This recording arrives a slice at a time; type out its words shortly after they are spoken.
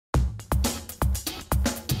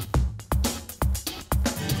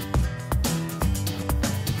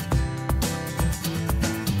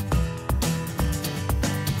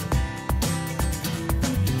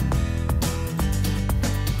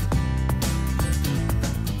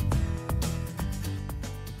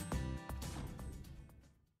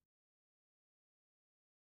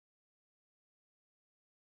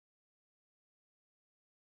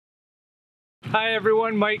Hi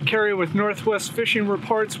everyone, Mike Carey with Northwest Fishing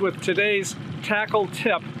Reports with today's tackle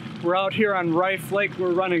tip. We're out here on Rife Lake.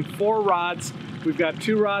 We're running 4 rods. We've got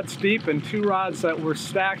 2 rods deep and 2 rods that we're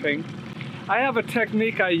stacking. I have a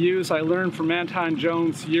technique I use I learned from Anton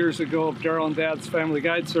Jones years ago of Daryl and Dad's Family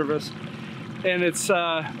Guide Service. And it's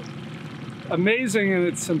amazing in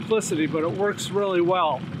its simplicity, but it works really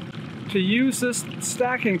well. To use this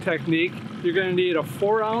stacking technique, you're going to need a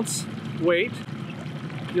 4-ounce weight.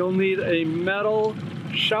 You'll need a metal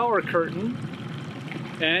shower curtain,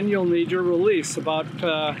 and you'll need your release, about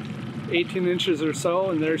 18 inches or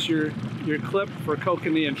so, and there's your clip for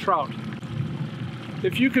kokanee and trout.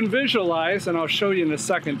 If you can visualize, and I'll show you in a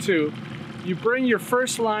second too, you bring your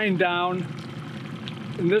first line down.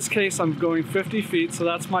 In this case, I'm going 50 feet, so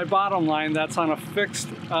that's my bottom line. That's on a fixed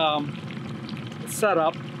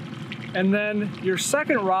setup. And then your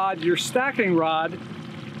second rod, your stacking rod,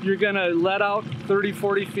 you're gonna let out 30,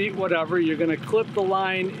 40 feet, whatever. You're gonna clip the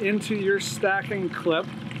line into your stacking clip.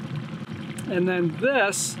 And then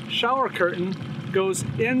this shower curtain goes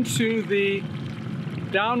into the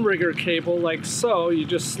downrigger cable like so. You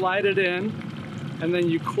just slide it in, and then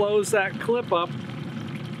you close that clip up,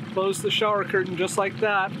 close the shower curtain just like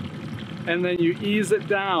that, and then you ease it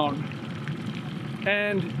down.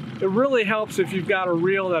 And it really helps if you've got a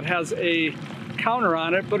reel that has a counter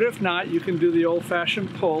on it, but if not, you can do the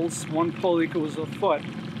old-fashioned pulls. One pull equals a foot.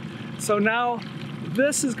 So now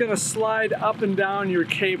this is going to slide up and down your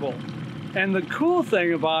cable, and the cool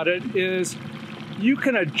thing about it is you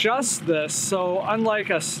can adjust this. So unlike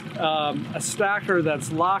a stacker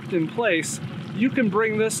that's locked in place, you can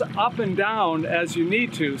bring this up and down as you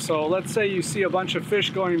need to. So let's say you see a bunch of fish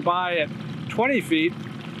going by at 20 feet,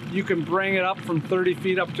 you can bring it up from 30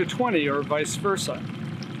 feet up to 20, or vice versa.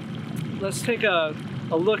 Let's take a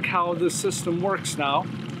look how this system works now.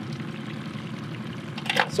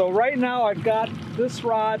 So right now I've got this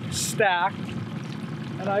rod stacked,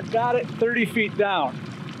 and I've got it 30 feet down.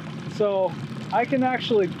 So I can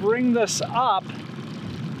actually bring this up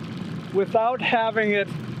without having it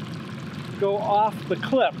go off the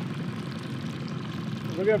clip.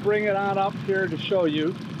 We're going to bring it on up here to show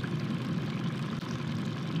you.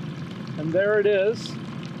 And there it is.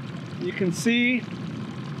 You can see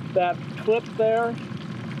that clip there,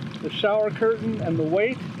 the shower curtain and the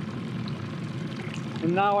weight.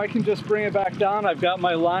 And now I can just bring it back down. I've got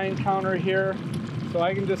my line counter here, so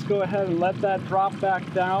I can just go ahead and let that drop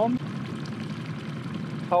back down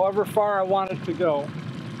however far I want it to go.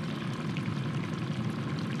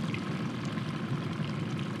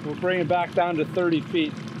 We'll bring it back down to 30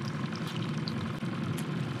 feet.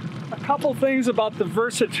 A couple things about the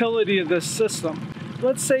versatility of this system.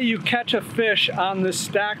 Let's say you catch a fish on this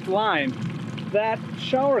stacked line. That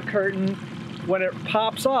shower curtain, when it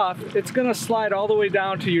pops off, it's going to slide all the way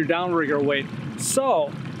down to your downrigger weight.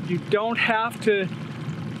 So you don't have to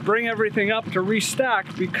bring everything up to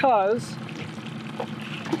restack, because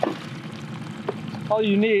all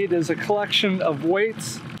you need is a collection of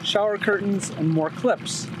weights, shower curtains, and more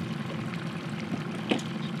clips.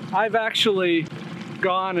 I've actually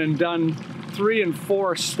gone and done 3 and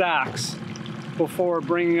 4 stacks before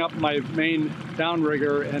bringing up my main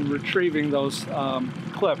downrigger and retrieving those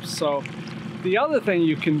clips. So the other thing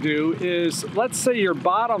you can do is, let's say your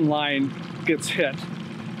bottom line gets hit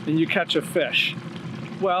and you catch a fish.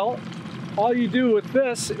 Well, all you do with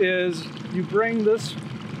this is you bring this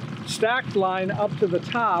stacked line up to the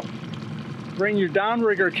top, bring your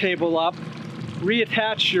downrigger cable up,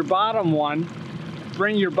 reattach your bottom one,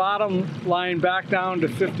 bring your bottom line back down to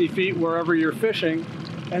 50 feet wherever you're fishing,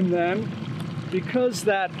 and then because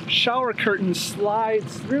that shower curtain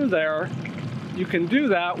slides through there, you can do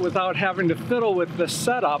that without having to fiddle with the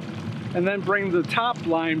setup, and then bring the top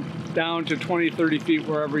line down to 20, 30 feet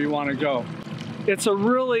wherever you want to go. It's a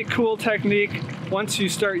really cool technique. Once you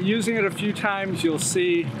start using it a few times, you'll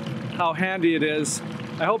see how handy it is.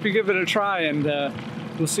 I hope you give it a try, and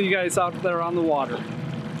we'll see you guys out there on the water.